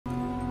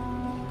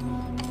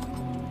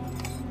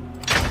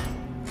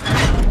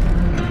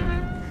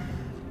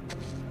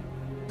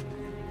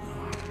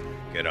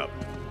Get up.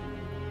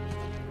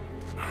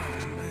 Oh,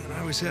 man,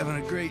 I was having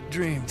a great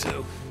dream,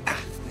 too.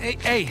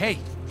 Hey.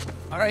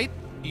 All right,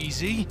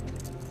 easy.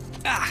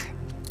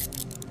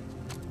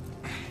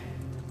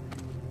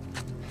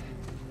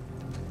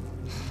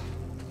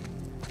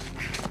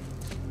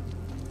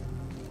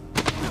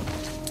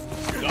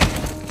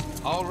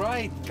 All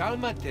right,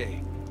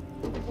 cálmate.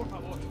 Por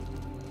favor,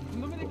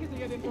 no me dejes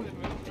allá dentro de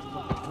nuevo.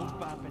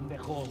 Disculpa,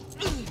 pendejo.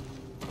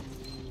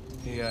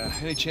 Hey,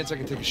 any chance I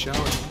can take a shower?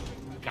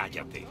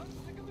 Cállate.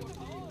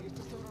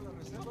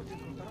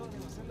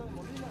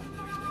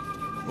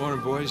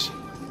 Morning, boys.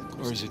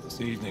 Or is it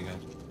the evening?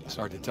 It's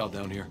hard to tell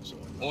down here.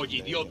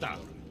 Oye, idiota.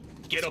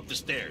 Get up the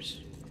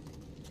stairs.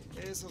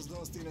 Esos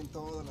dos tienen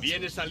todas las...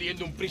 Viene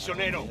saliendo un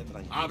prisionero.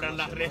 Abran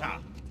la reja.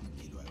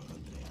 Y luego lo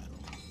entregaron.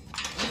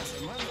 Una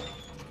semana.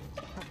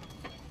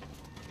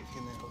 Qué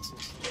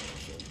generosos.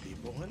 Son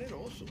tipo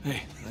generoso.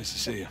 Hey, nice to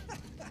see you.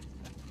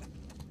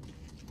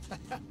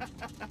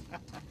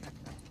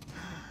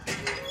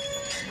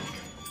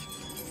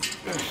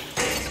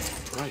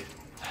 Right.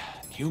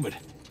 Humid.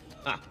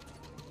 Ah,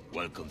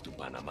 welcome to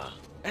Panama.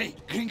 ¡Hey,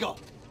 gringo!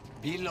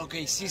 Vi lo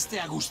que hiciste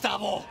a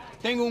Gustavo.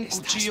 Tengo un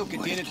cuchillo que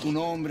tiene tu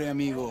nombre,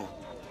 amigo.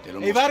 Te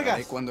lo mostraré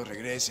Vargas, cuando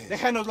regreses.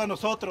 déjanoslo a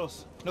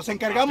nosotros. Nos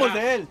encargamos Acá.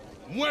 de él.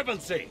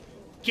 ¡Muévanse!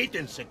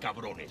 Quítense,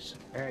 cabrones.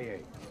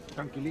 Hey,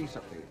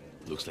 tranquilízate.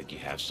 Looks like you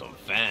have some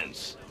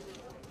fans.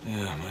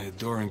 Yeah, my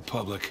adoring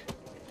public.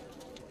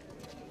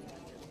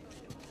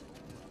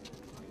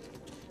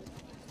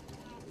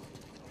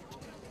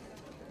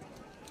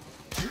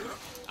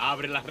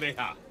 Abre la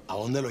reja. ¿A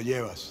dónde lo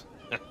llevas?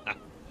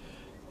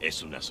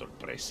 Es una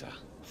sorpresa.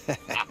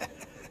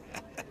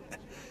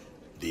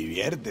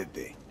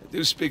 Diviértete. I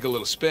do speak a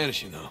little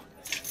Spanish, you know.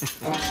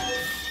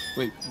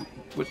 Wait,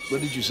 what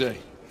did you say?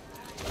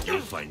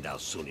 You'll find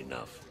out soon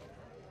enough.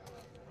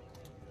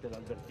 Te lo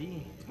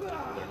advertí,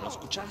 pero no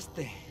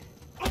escuchaste.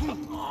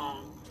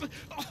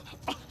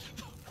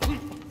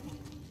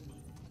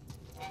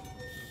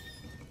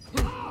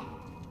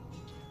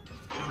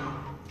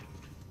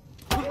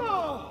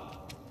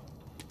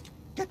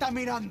 ¿Qué está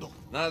mirando?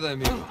 Nada,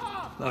 amigo.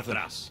 Nothing.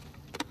 Atrás.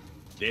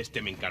 De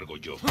este me encargo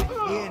yo.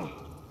 Bien.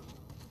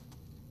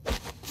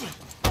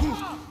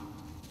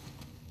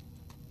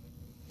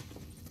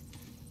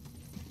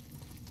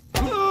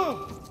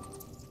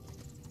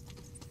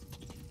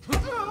 Where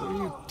are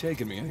you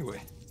taking me,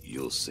 anyway?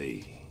 You'll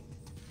see.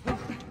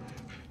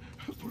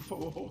 Por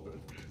favor,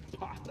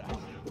 para.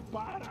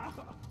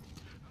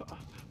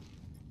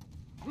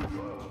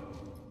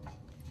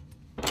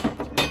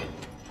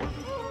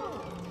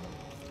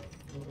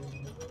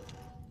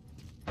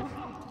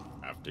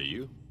 After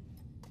you.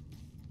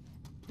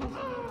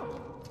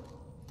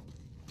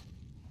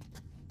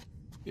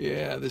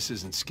 Yeah, this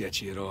isn't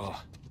sketchy at all.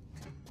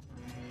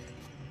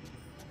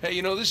 Hey,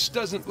 you know, this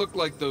doesn't look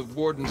like the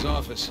warden's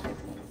office.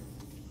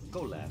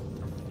 Go, lad.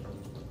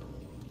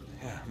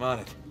 Yeah, I'm on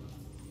it.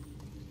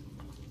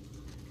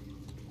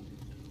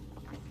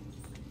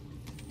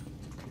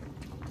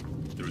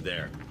 Through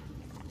there.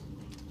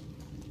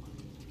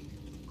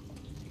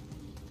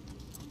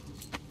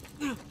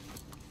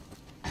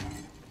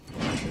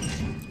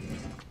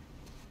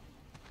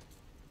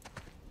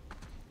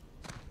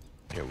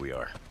 Here we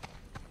are.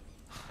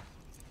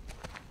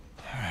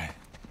 All right.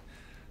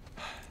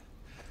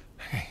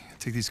 Hey,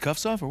 take these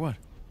cuffs off or what?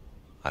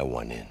 I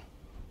want in.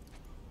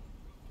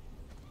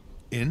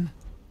 In?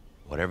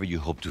 Whatever you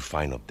hope to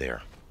find up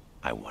there,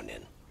 I want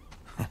in.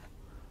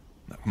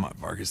 No, come on,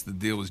 Vargas. The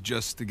deal was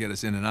just to get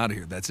us in and out of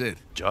here. That's it.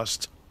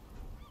 Just?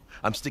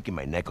 I'm sticking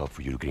my neck out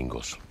for you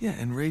gringos. Yeah,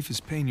 and Rafe is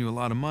paying you a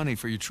lot of money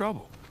for your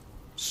trouble.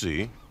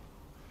 See?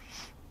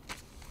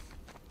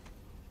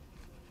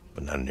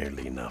 But not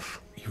nearly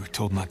enough. You were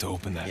told not to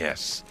open that.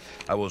 Yes.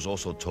 I was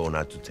also told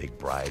not to take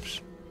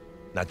bribes,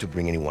 not to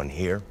bring anyone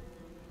here,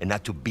 and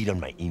not to beat on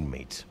my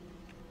inmates.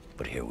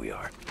 But here we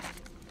are.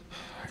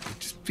 All right,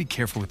 just be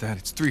careful with that.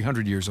 It's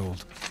 300 years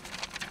old.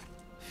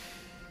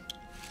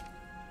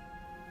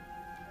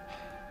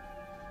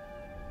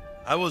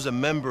 I was a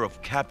member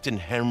of Captain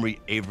Henry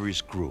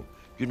Avery's crew.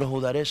 You know who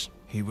that is?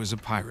 He was a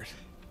pirate.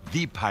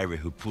 The pirate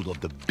who pulled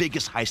off the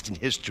biggest heist in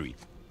history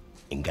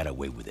and got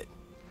away with it.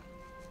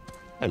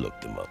 I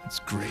looked him up. That's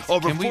great.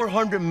 Over Can we-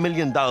 $400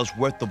 million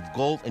worth of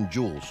gold and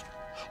jewels,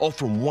 all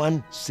from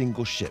one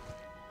single ship.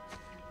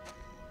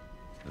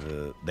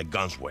 The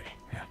Gunsway.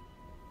 Yeah.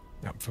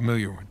 I'm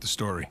familiar with the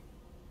story.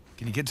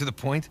 Can you get to the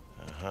point?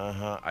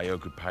 I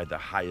occupied the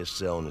highest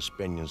cell in the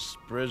Spaniards'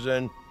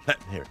 prison.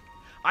 Here.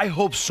 I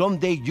hope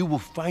someday you will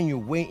find your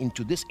way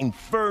into this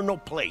infernal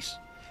place,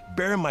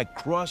 bear my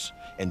cross,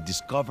 and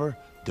discover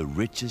the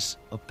riches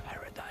of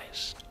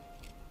paradise.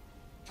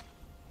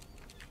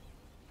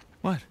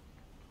 What?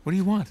 What do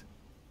you want?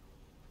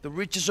 The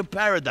riches of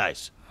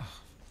paradise.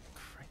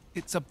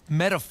 It's a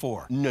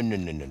metaphor. No.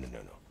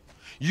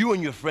 You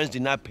and your friends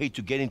did not pay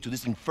to get into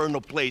this infernal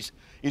place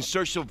in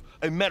search of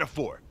a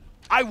metaphor.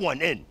 I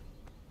want in.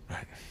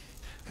 Right.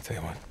 I'll tell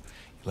you what.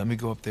 Let me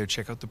go up there,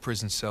 check out the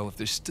prison cell. If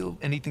there's still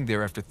anything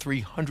there after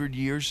 300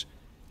 years,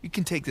 you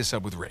can take this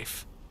up with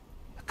Rafe.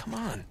 Now, come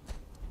on.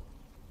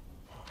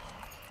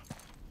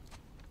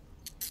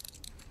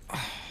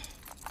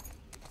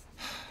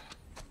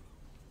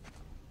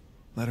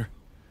 Letter.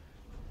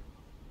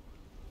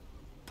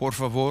 Por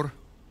favor.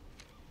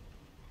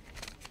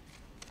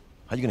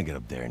 How you gonna get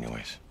up there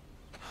anyways?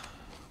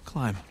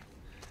 Climb.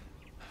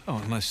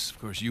 Oh, unless, of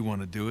course, you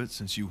want to do it,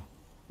 since you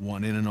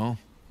want in and all.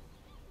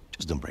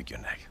 Just don't break your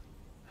neck.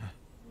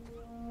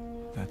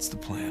 That's the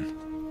plan.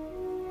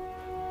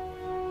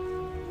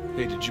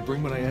 Hey, did you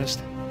bring what I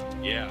asked?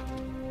 Yeah,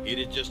 it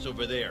is just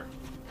over there,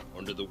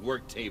 under the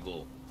work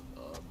table,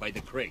 by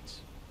the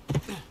crates.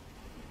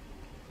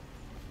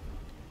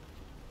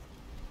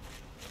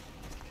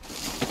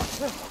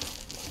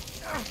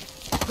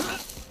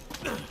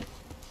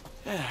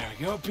 There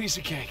we go, piece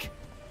of cake.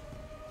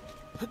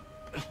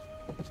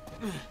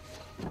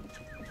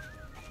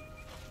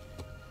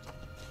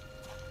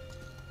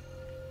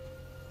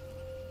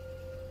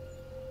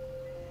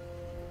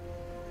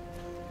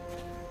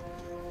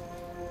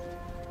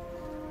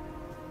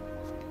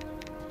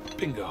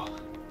 Bingo.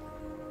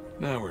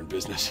 Now we're in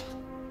business.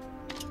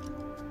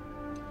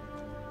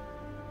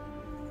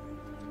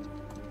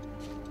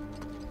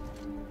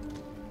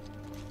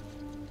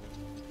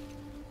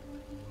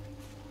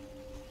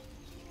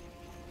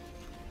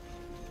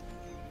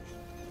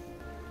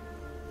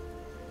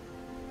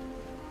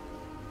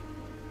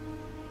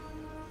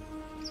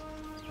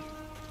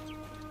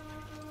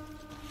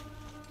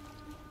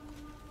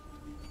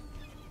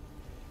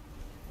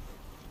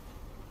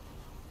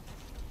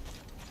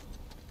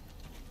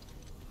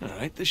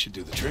 All right, this should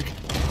do the trick.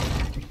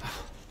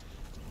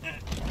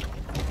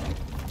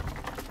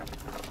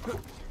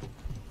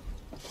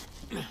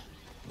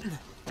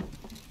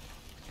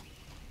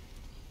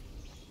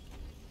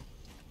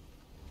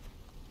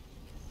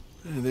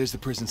 There's the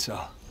prison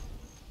cell.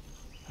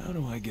 How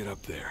do I get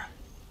up there?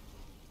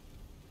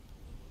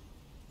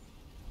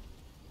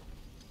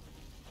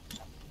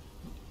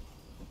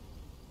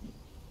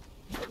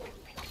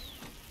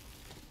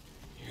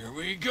 Here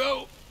we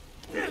go.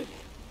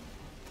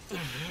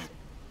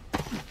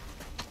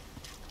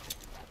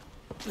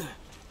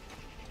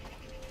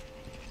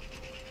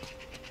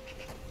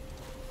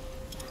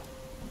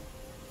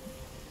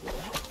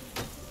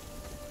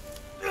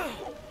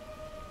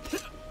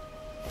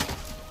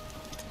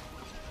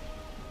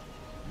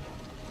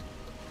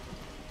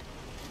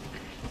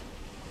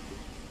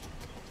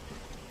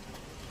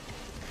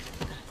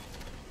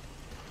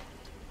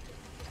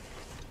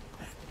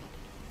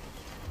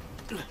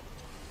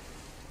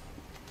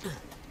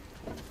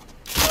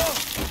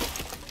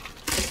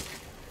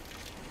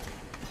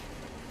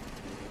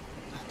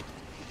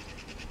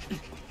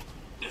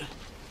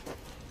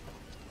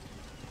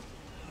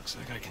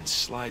 Looks like I can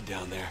slide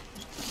down there.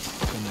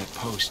 On that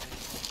post.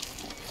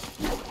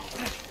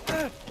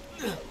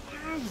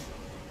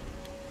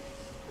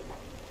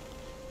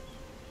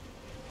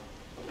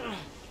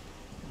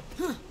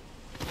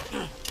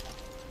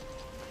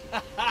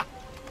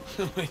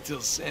 Wait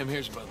till Sam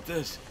hears about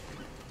this.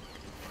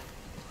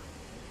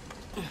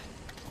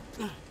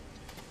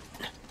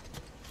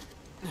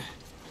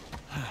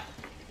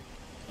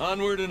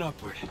 Onward and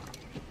upward.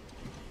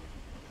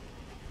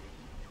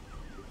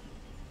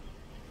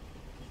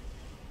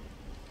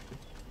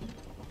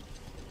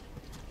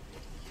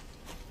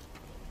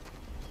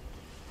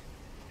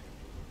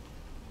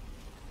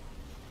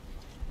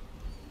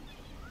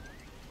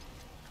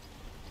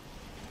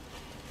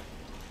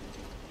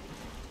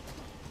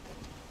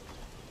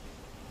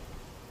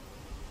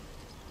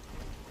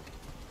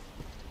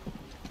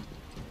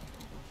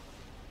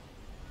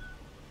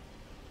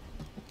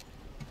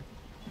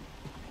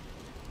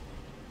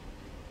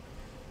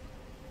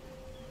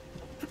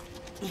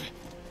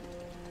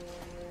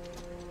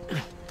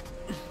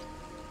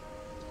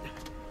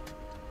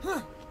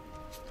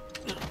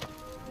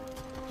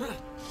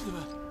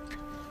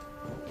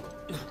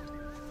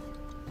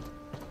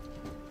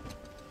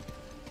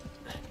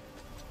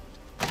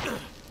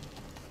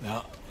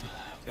 Now,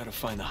 gotta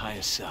find the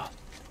highest cell.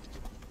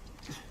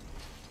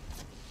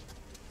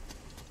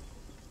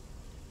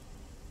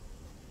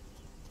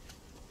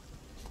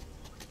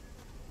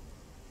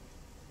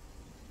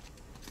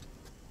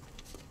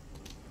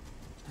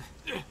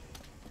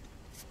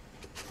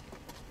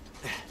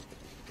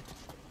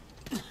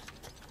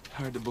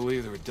 Hard to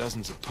believe there were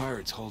dozens of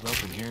pirates holed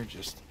up in here,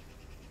 just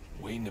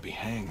waiting to be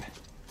hanged.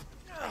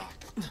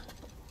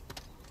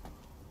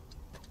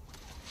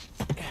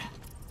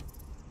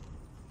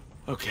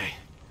 Okay,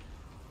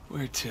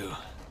 where to?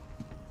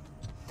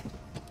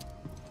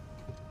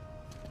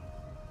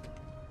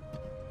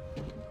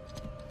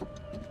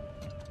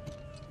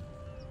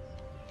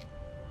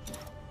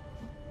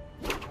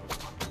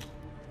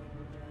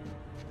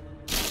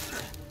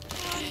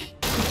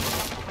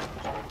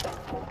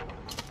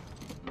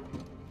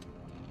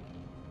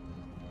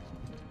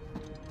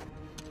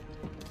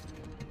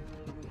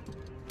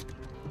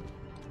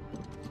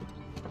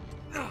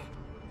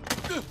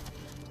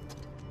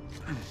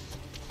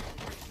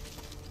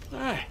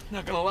 Alright,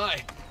 not gonna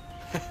lie.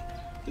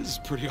 This is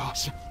pretty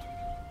awesome.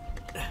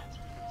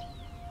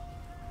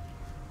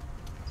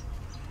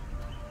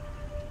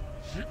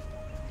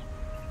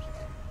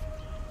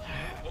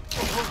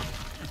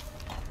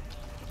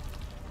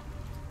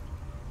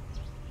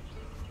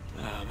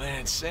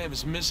 man, Sam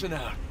is missing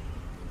out.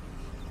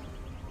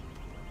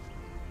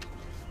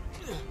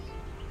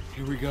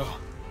 Here we go.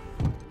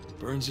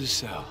 Burns'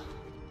 cell.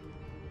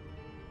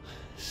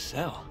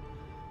 Cell?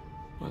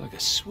 More like a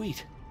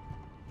suite.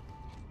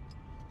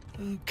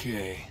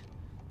 Okay.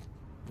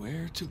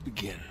 Where to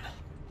begin?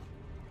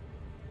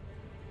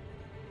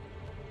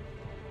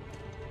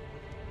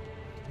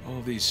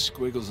 All these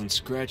squiggles and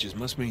scratches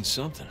must mean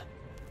something.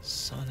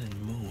 Sun and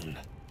moon.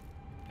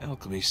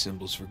 Alchemy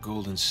symbols for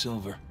gold and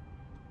silver.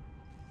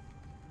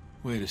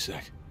 Wait a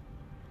sec.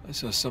 I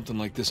saw something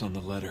like this on the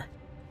letter.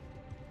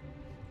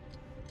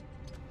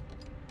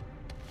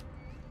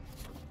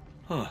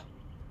 Huh.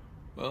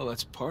 Well,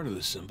 that's part of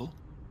the symbol.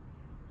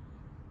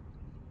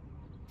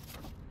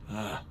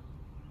 Ah.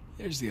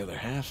 There's the other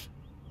half.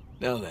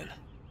 Now then.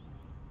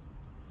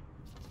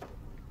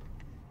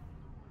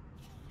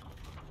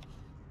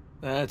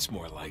 That's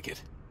more like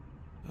it.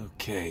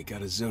 Okay,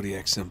 got a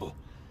zodiac symbol.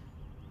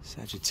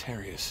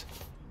 Sagittarius.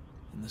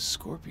 And the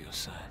Scorpio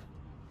sign.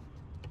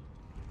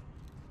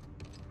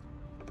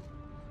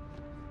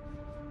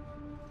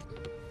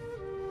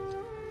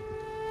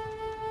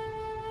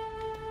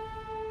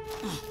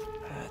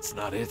 That's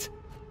not it.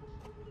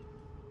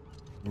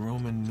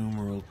 Roman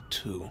numeral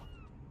 2.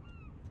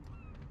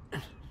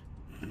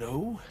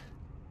 No?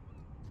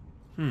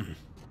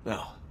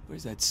 Now,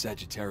 where's that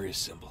Sagittarius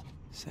symbol?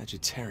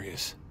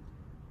 Sagittarius.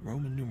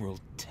 Roman numeral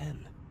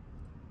 10.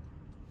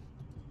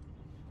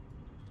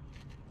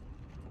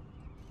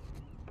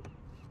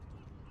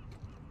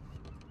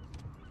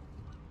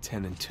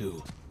 Ten and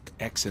 2.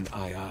 X and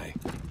II.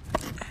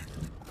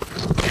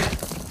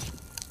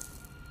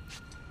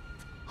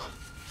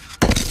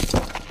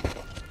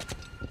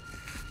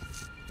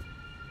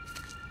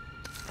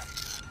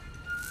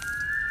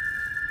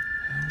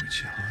 Would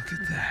you look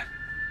at that?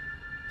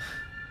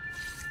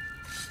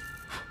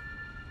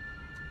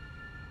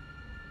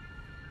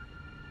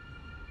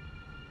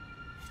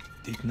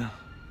 Digna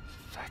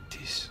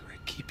factis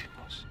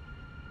recipimus.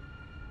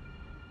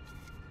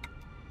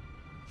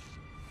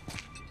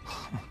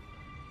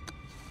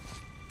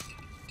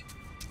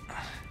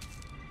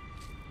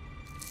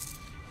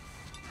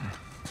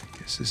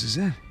 Guess this is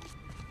it. All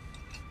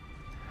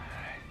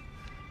right.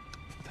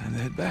 Time to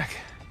head back.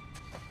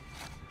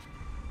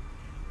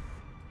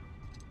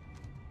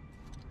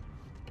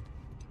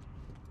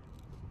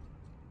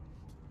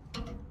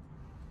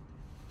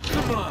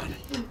 Come on!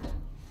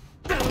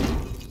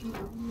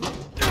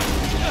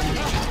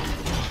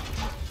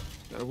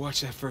 Gotta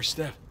watch that first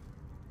step.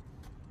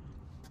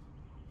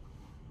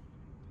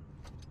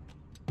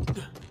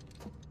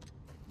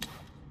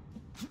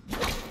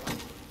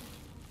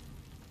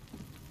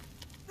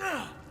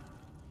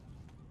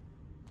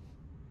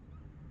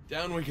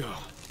 Down we go.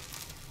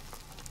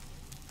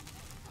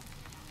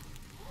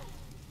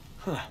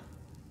 Huh.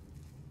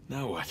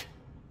 Now what?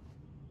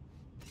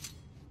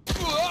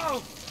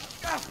 Whoa!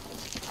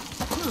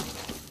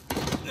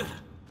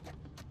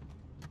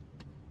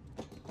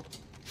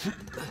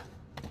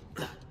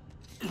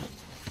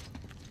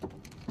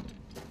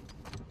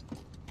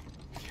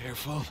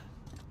 Careful.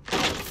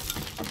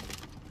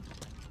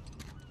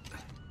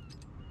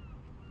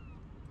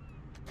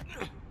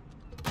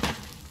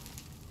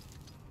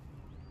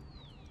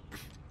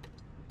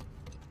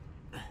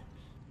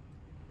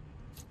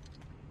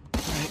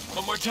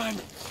 One more time.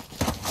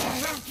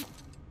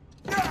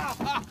 Yeah,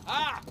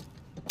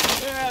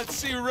 let's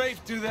see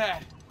Rafe do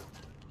that.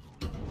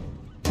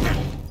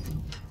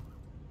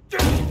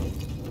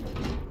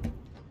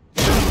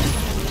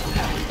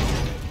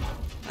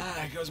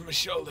 There goes my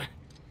shoulder.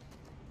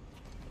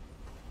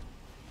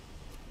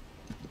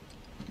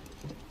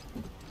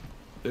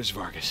 There's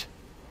Vargas.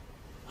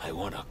 I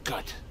want a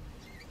cut.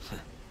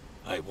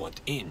 I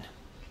want in.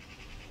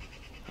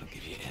 I'll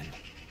give you in.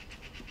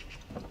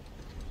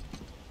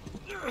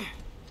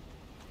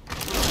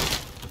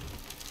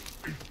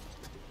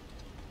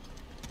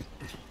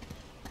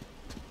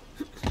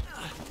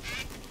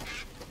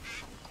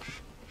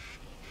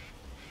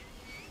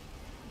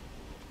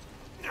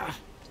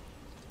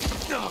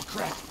 Oh,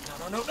 crap.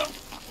 No.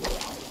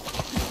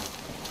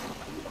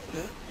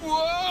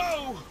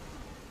 Whoa!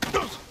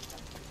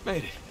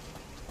 Made it.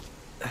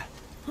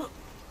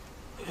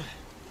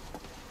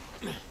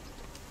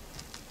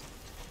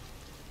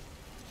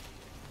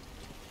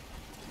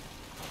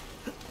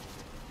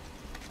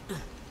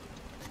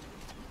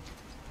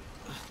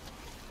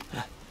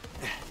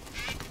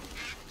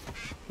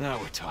 Now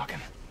we're talking.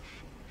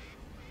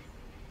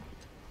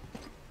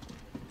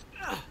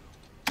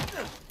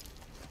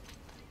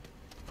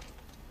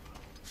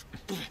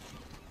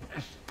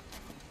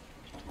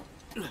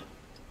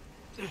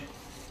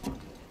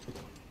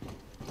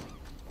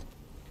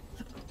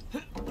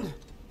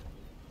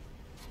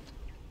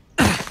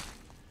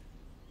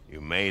 You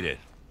made it.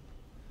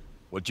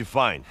 What'd you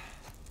find?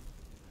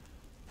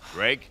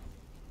 Drake?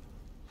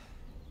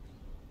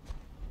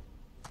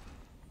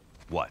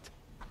 What?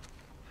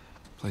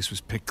 Place was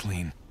picked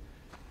clean.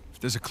 If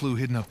there's a clue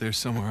hidden up there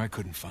somewhere, I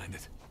couldn't find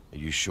it. Are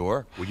you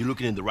sure? Were you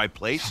looking in the right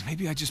place?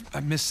 Maybe I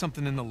missed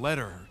something in the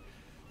letter.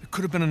 There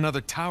could have been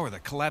another tower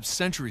that collapsed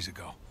centuries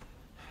ago.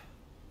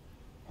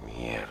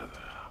 Mierda.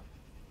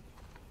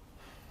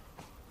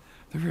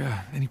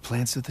 There any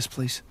plans to this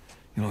place?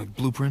 You know, like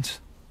blueprints?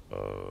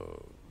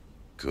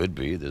 Could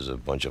be. There's a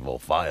bunch of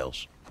old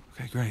files.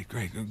 Okay,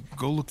 great.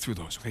 Go look through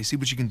those, okay? See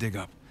what you can dig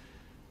up.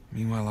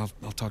 Meanwhile,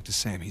 I'll talk to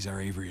Sam. He's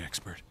our Avery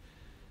expert.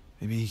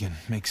 Maybe he can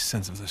make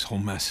sense of this whole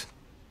mess.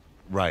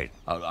 Right.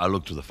 I'll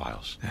look through the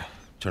files. Yeah.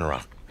 Turn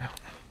around. Yeah.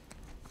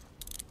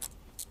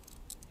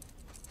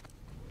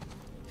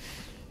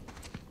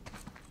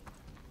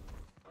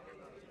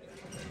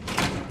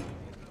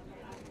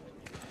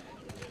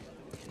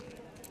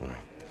 All right.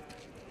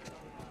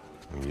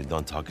 When you're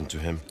done talking to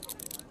him,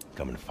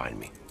 come and find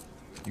me.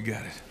 You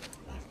got it.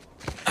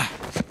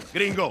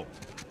 Gringo,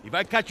 if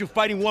I catch you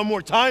fighting one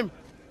more time,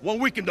 1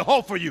 week in the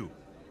hole for you.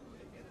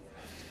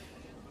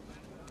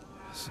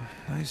 It's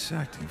nice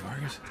acting,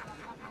 Vargas.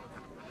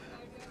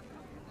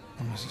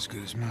 Almost as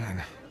good as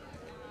mine.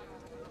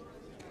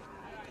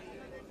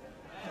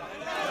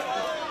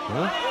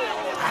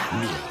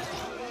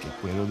 ¿Qué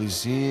puedo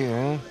decir,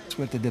 eh?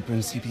 Suerte de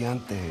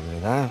principiante,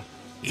 ¿verdad?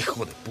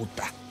 Hijo de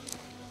puta.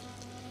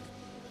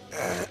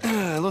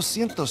 Lo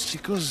siento,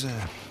 chicos.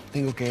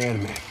 Tengo que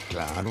irme.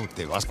 Claro,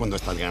 te vas cuando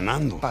estás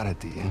ganando. Para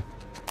ti, ¿eh?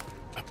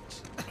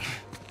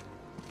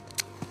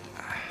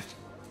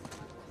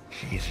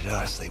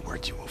 Jesus, they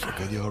worked you over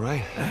good. You all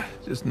right?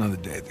 Just another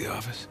day at the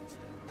office.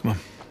 Come on.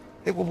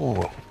 Hey, whoa.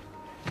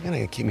 You're not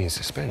gonna keep me in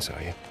suspense,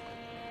 are you?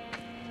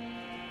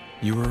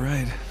 You were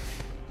right.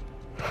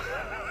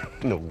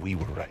 No, we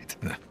were right.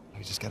 No.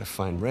 We just gotta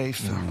find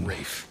Rafe.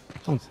 Rafe.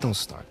 Don't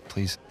start,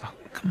 please. Oh,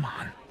 come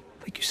on.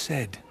 Like you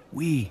said,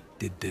 we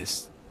did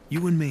this.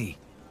 You and me.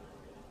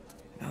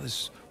 Now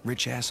this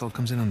rich asshole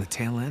comes in on the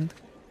tail end?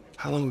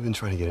 How long have we been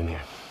trying to get in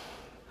here?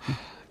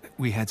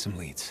 We had some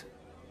leads.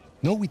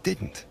 No, we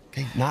didn't.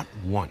 Okay, not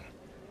one.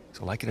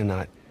 So like it or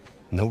not,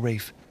 no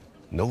Rafe,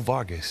 no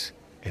Vargas,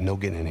 and no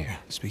getting in here.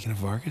 Speaking of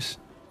Vargas,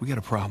 we got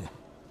a problem.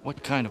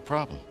 What kind of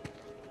problem?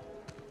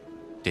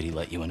 Did he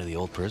let you into the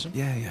old prison?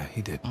 Yeah,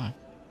 he did. All right.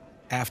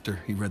 After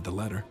he read the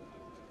letter.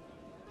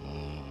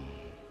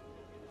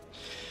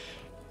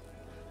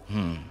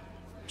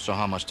 So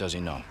how much does he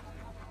know?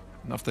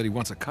 Enough that he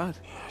wants a cut.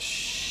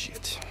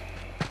 Shit.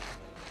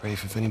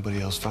 Rafe, if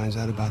anybody else finds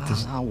out about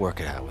this... I'll work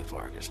it out with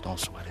Vargas. Don't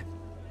sweat it.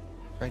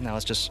 Right now,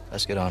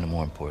 let's get on to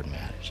more important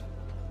matters.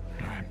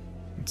 All right.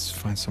 Let's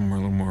find somewhere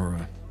a little more,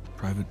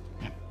 private.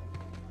 Yeah.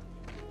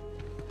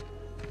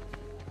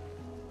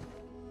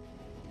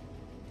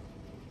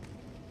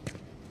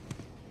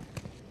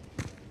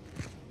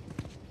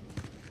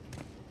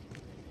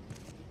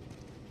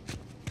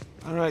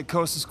 All right,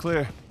 coast is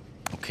clear.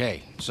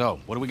 Okay, so,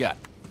 what do we got?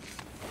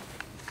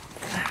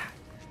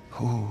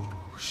 Oh,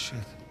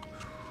 shit.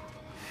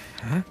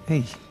 Huh?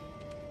 Hey,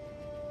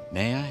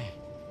 May I?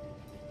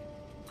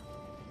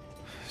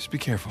 just be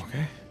careful,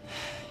 okay?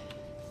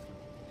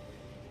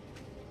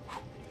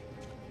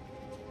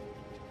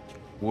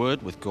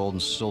 Wood with gold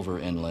and silver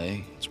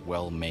inlay. It's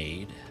well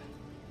made.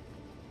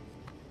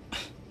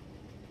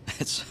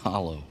 It's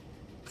hollow.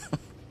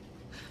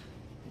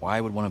 Why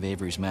would one of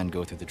Avery's men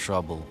go through the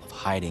trouble of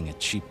hiding a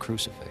cheap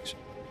crucifix?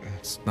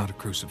 It's not a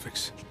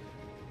crucifix.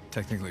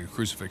 Technically, a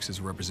crucifix is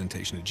a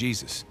representation of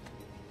Jesus.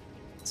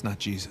 It's not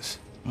Jesus.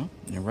 Well,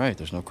 you're right.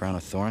 There's no crown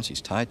of thorns.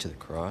 He's tied to the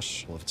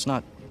cross. Well, if it's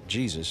not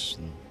Jesus,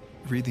 then...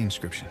 Read the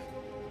inscription.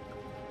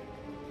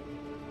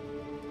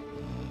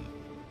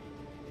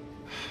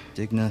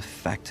 Digna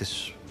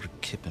factus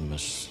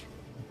recipimus.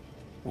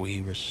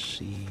 We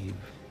receive...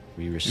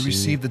 We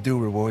receive the due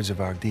rewards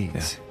of our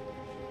deeds.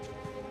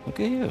 Yeah. Look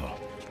at you.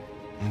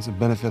 That's a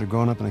benefit of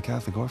growing up in a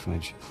Catholic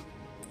orphanage.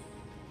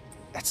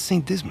 That's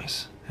St.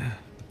 Dismas. Yeah,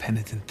 the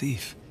penitent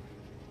thief.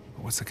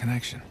 But what's the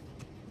connection?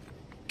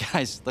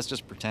 Guys, let's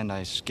just pretend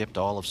I skipped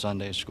all of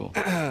Sunday school.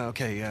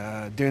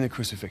 Okay, during the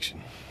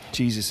crucifixion,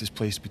 Jesus is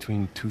placed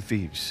between two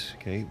thieves,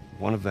 okay?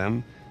 One of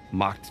them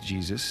mocked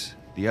Jesus.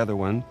 The other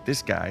one,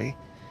 this guy,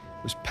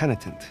 was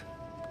penitent.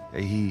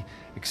 He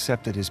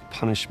accepted his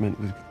punishment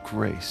with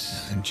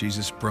grace. And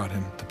Jesus brought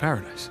him to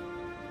paradise.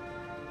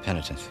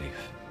 Penitent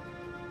thief.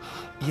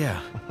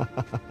 Yeah.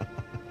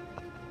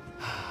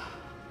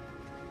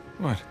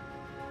 What?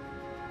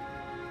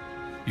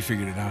 You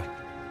figured it out?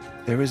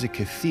 There is a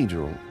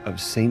cathedral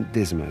of St.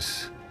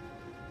 Dismas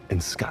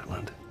in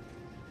Scotland.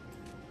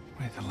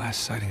 Wait, the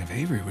last sighting of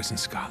Avery was in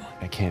Scotland.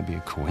 That can't be a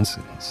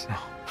coincidence. No.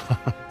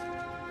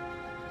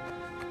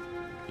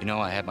 You know,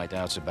 I had my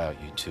doubts about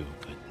you too,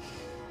 but...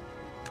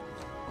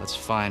 Let's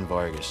find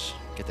Vargas.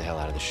 Get the hell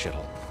out of this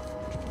shithole.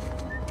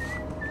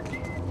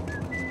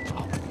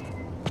 Oh.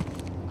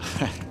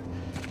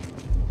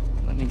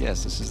 Let me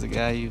guess, this is the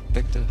guy you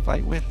picked a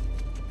fight with?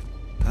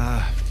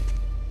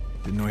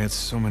 Didn't know he had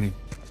so many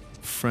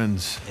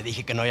friends. Te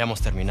dije que no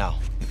hayamos terminado.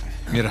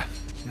 Mira,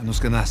 ya nos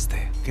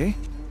ganaste, ¿ok?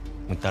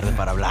 Muy tarde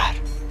para hablar.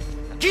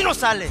 ¡Aquí no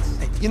sales!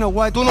 Hey, you know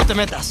what? Tú no te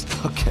metas.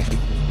 Okay.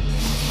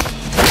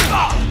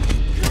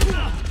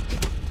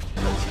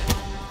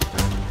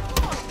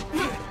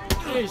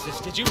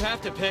 Jesus, did you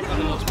have to pick on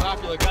the most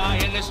popular guy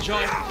in this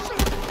joint?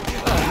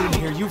 I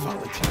didn't hear you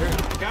volunteer.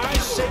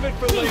 Guys, save it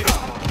for later.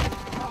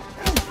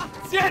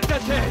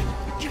 Siéntate!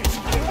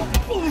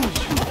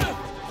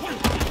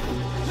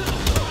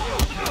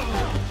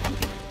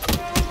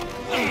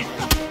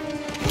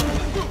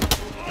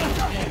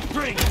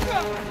 Drink!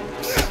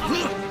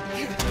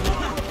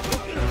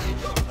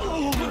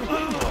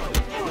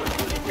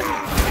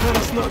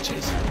 Buenas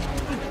noches.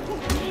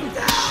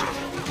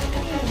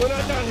 We're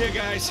not done here,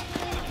 guys.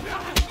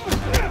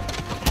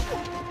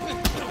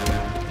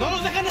 ¡No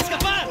nos dejan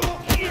escapar!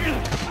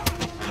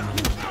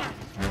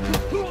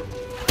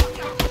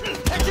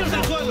 ¡Échenos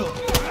al suelo!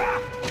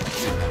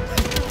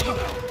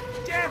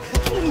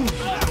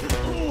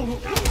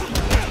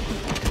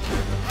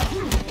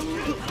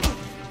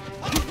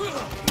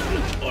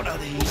 Hora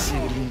de irse,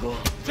 gringo.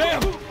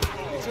 Damn!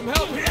 Need some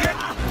help here.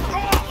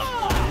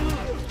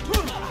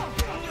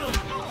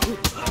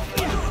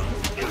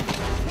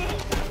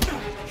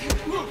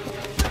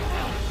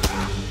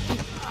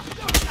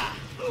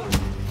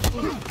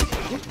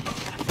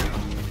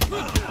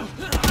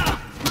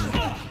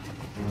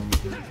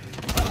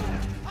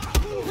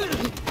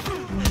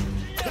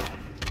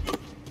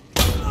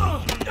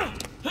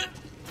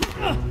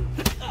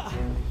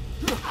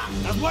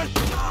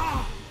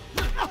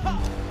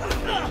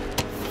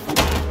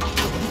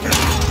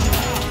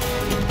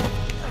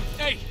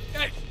 Hey,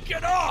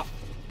 get off!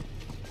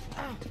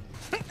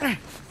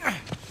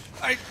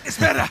 Ay,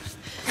 espera.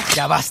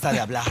 Ya basta de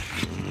hablar.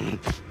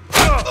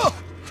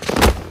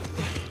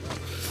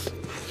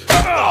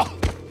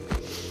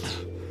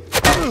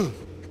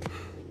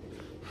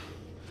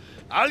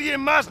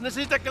 Alguien más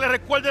necesita que le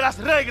recuerde las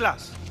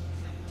reglas.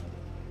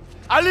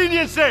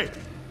 ¡Alíñense!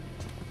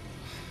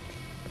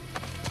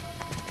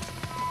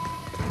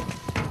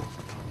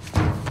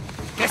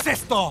 ¿Qué es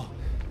esto?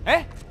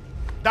 ¿Eh?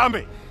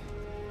 Dame.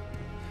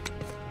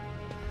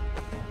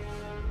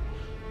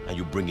 Are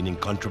you bringing in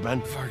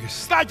contraband?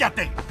 Vargas.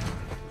 ¡Cállate!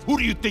 Who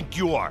do you think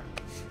you are?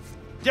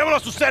 Llévalo a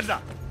su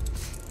celda.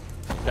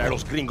 Trae a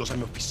los gringos a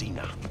mi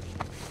oficina.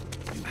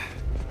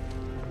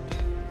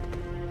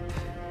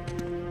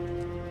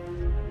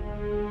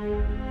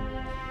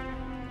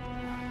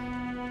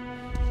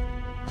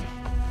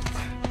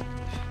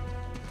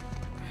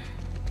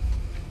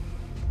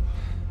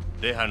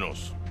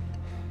 Déjanos.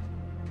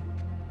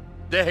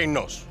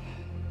 Déjennos.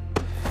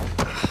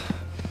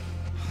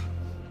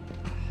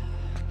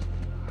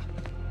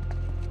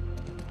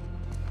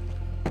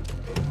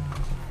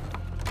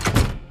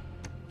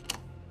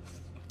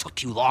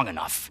 Took you long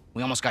enough.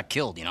 We almost got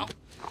killed, you know?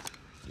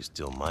 You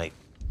still might.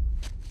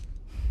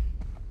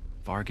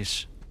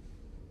 Vargas?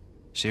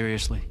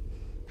 Seriously?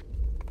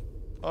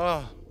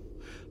 Oh,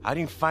 I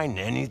didn't find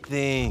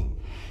anything.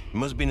 It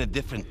must be in a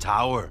different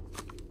tower.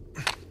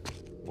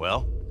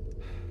 Well?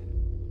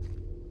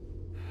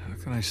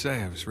 What can I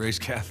say? I was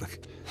raised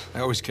Catholic. I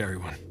always carry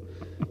one.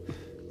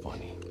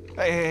 Funny.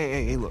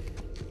 Hey, look.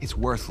 It's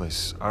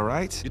worthless, all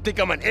right? You think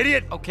I'm an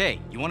idiot? Okay,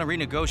 you want to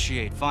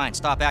renegotiate, fine.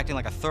 Stop acting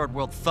like a third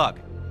world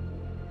thug.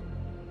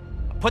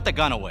 Put the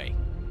gun away.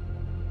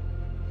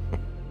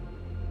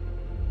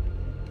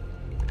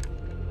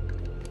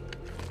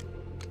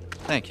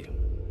 Thank you.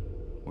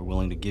 We're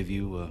willing to give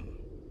you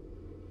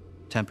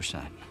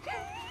 10%.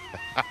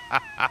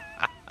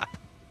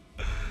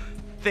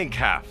 Think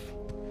half.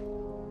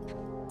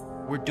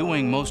 We're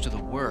doing most of the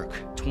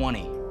work,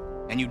 20,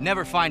 and you'd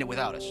never find it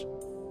without us.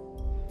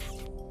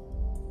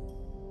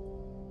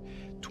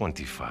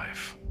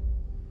 25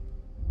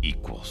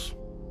 equals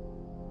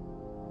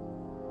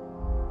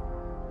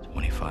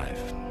 25.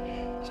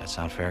 Does that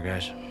sound fair,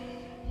 guys?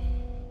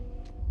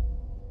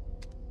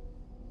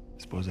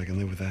 Suppose I can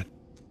live with that.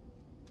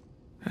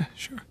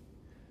 Sure.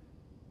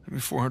 I mean,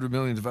 400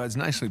 million divides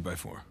nicely by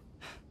 4.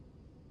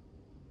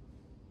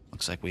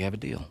 Looks like we have a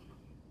deal.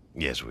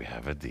 Yes, we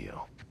have a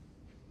deal.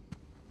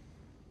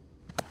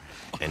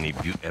 And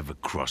if you ever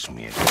cross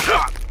me again...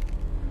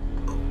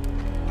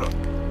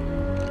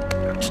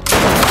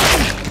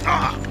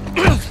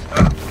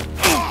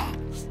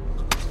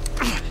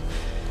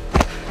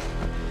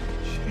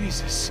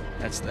 Jesus.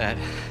 That's that.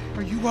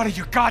 Are you out of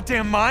your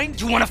goddamn mind?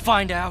 Do you want to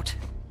find out?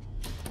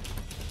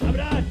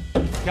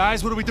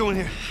 Guys, what are we doing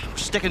here? We're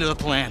sticking to the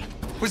plan.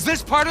 Was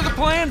this part of the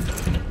plan?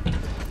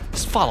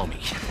 Just follow me.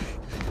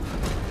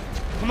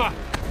 Come on!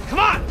 Come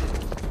on!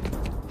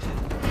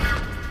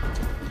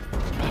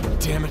 God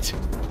damn it.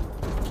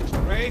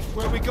 Rafe,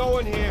 where we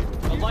going here?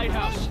 The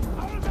lighthouse.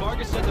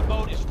 Vargas said the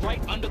boat is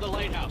right under the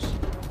lighthouse.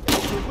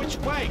 Which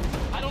way?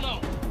 I don't know.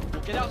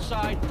 We'll get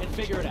outside and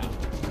figure it out.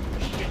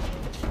 Shit.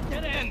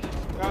 Get in!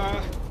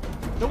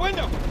 The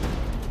window!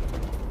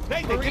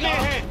 Nathan, give me a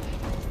hand!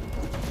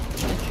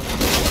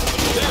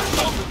 There,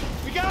 open!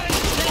 We got it!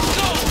 Let's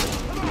go!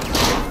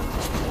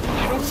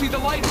 I don't see the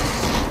light.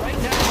 Right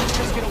now, let's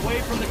just get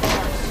away from the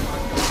cars.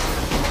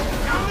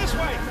 Down this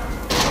way!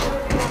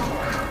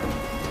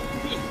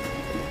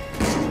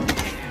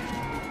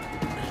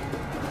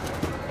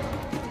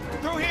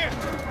 Through here!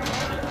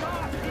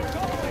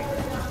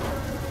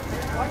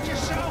 Watch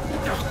yourself!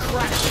 Oh,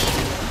 crap.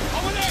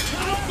 Over there!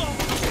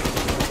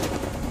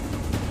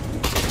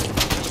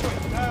 This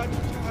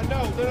way!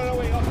 No,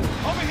 wait.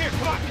 Over here.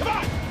 Come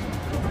on.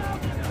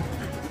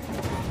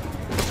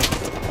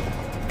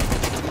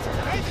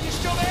 Nathan, you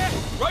still there?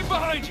 Right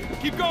behind you.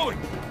 Keep going.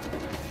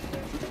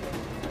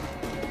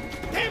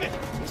 Damn it!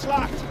 It's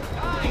locked.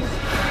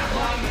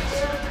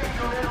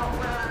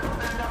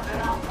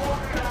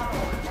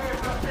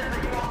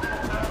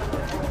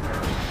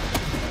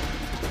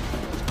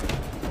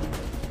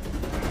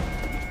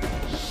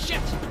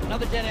 Shit!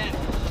 Another dead end.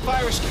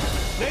 Fire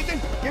escape. Nathan,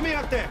 get me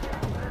out there.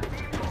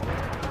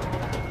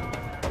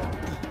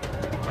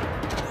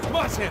 Come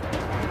on, Sam.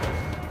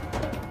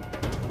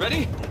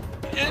 Ready?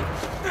 And...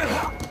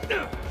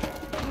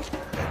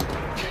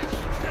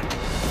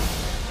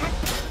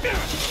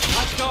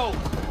 Let's go.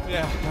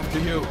 Yeah, after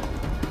you.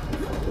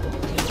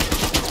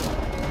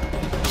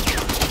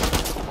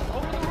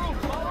 Over the roof.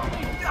 Follow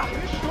me. Are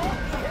you sure?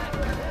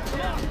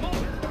 Yeah. Come on,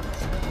 move it.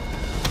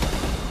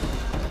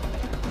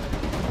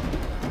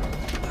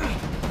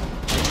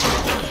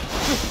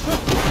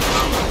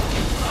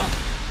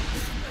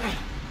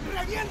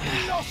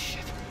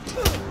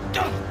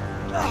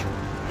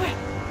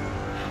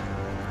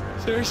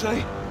 Seriously?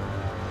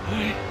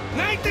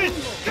 Nathan!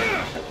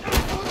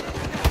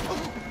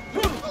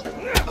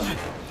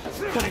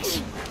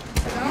 Thanks.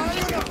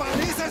 ¡Dale una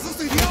paliza a esos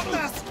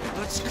idiotas!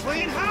 Let's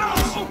clean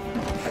house!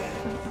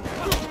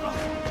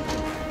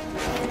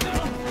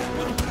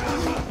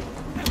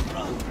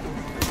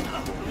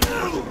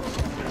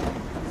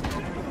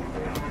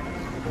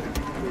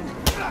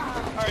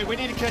 All right, we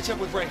need to catch up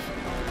with Rafe.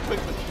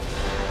 Quickly.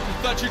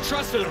 I thought you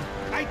trusted him.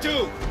 I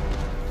do!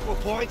 To a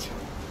point.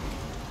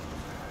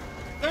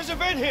 There's a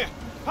vent here.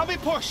 Help me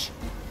push.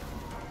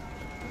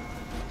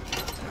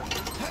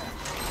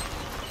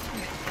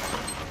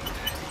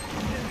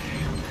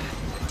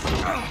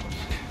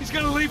 He's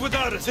gonna leave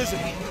without us, isn't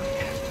he?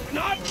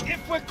 Not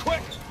if we're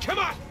quick. Come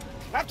on.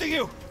 After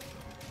you.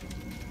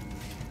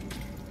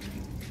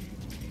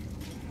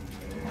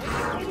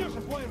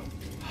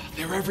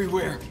 They're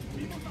everywhere.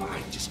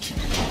 Fine, just keep...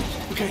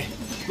 Okay,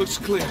 looks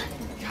clear.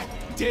 God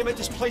damn it,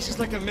 this place is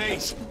like a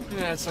maze.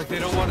 Yeah, it's like they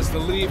don't want us to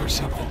leave or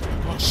something.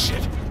 Oh,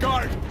 shit.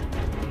 Guard.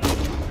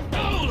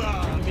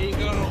 Hola,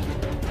 amigo.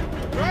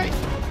 Great.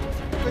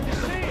 Good to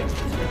see you.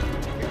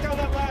 Get down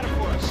that ladder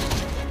for us.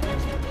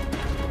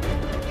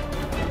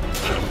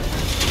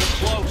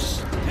 We're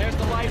close. There's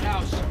the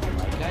lighthouse.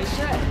 Like I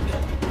said,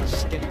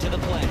 stick to the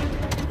plan.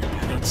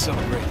 I don't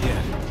celebrate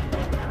yet.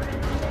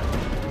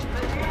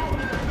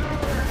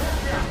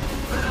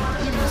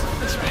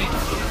 That's right.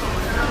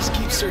 Just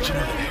keep searching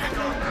over there.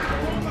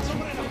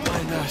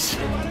 Find us.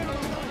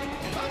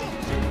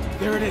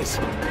 There it is.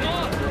 Come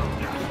on.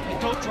 And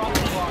don't drop the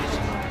bars.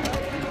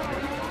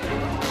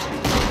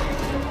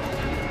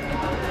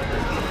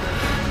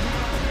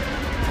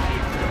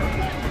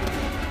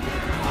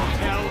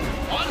 Hell.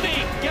 On me.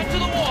 Get to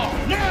the wall.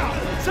 Now!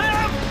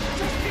 Sam!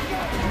 Just keep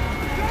going.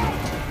 Go!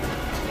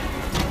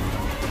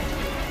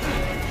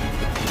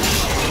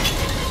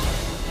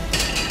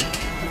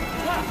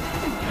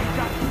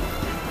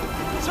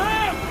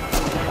 Sam!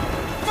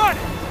 Come on!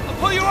 I'll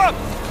pull you up!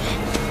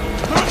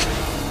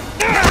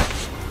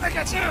 I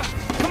got you!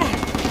 Come on!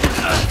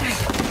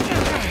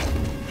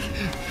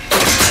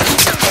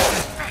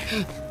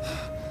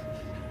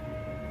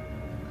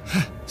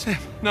 Sam,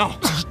 no.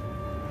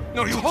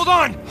 No, you hold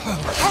on!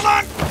 Hold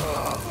on!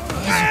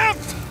 Sam!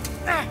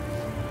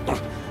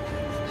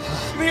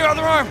 Give me your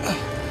other arm!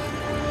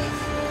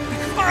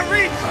 Come on,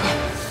 reach!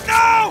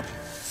 No!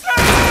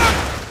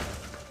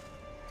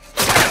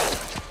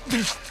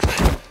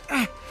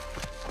 Sam!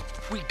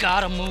 We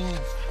gotta move.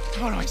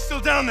 Oh no, he's still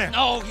down there!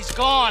 No, he's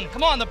gone.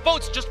 Come on, the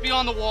boat's just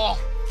beyond the wall.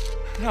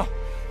 No,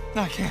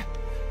 I can't.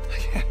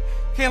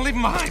 Can't leave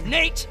him behind.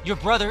 Nate, your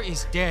brother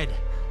is dead.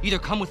 Either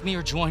come with me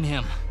or join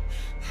him.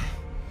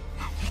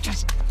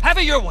 Just have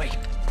it your way.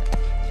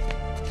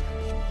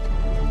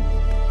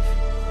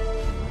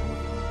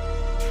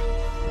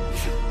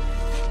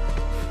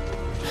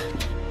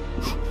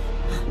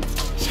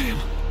 Sam.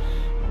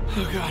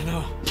 Oh God,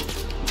 no.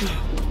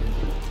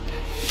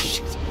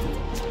 Shit.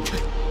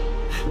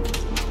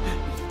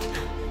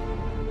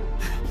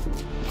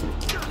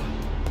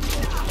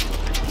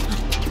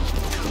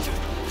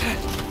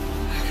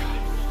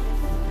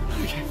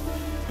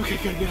 Okay,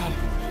 gotta get out of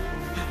here.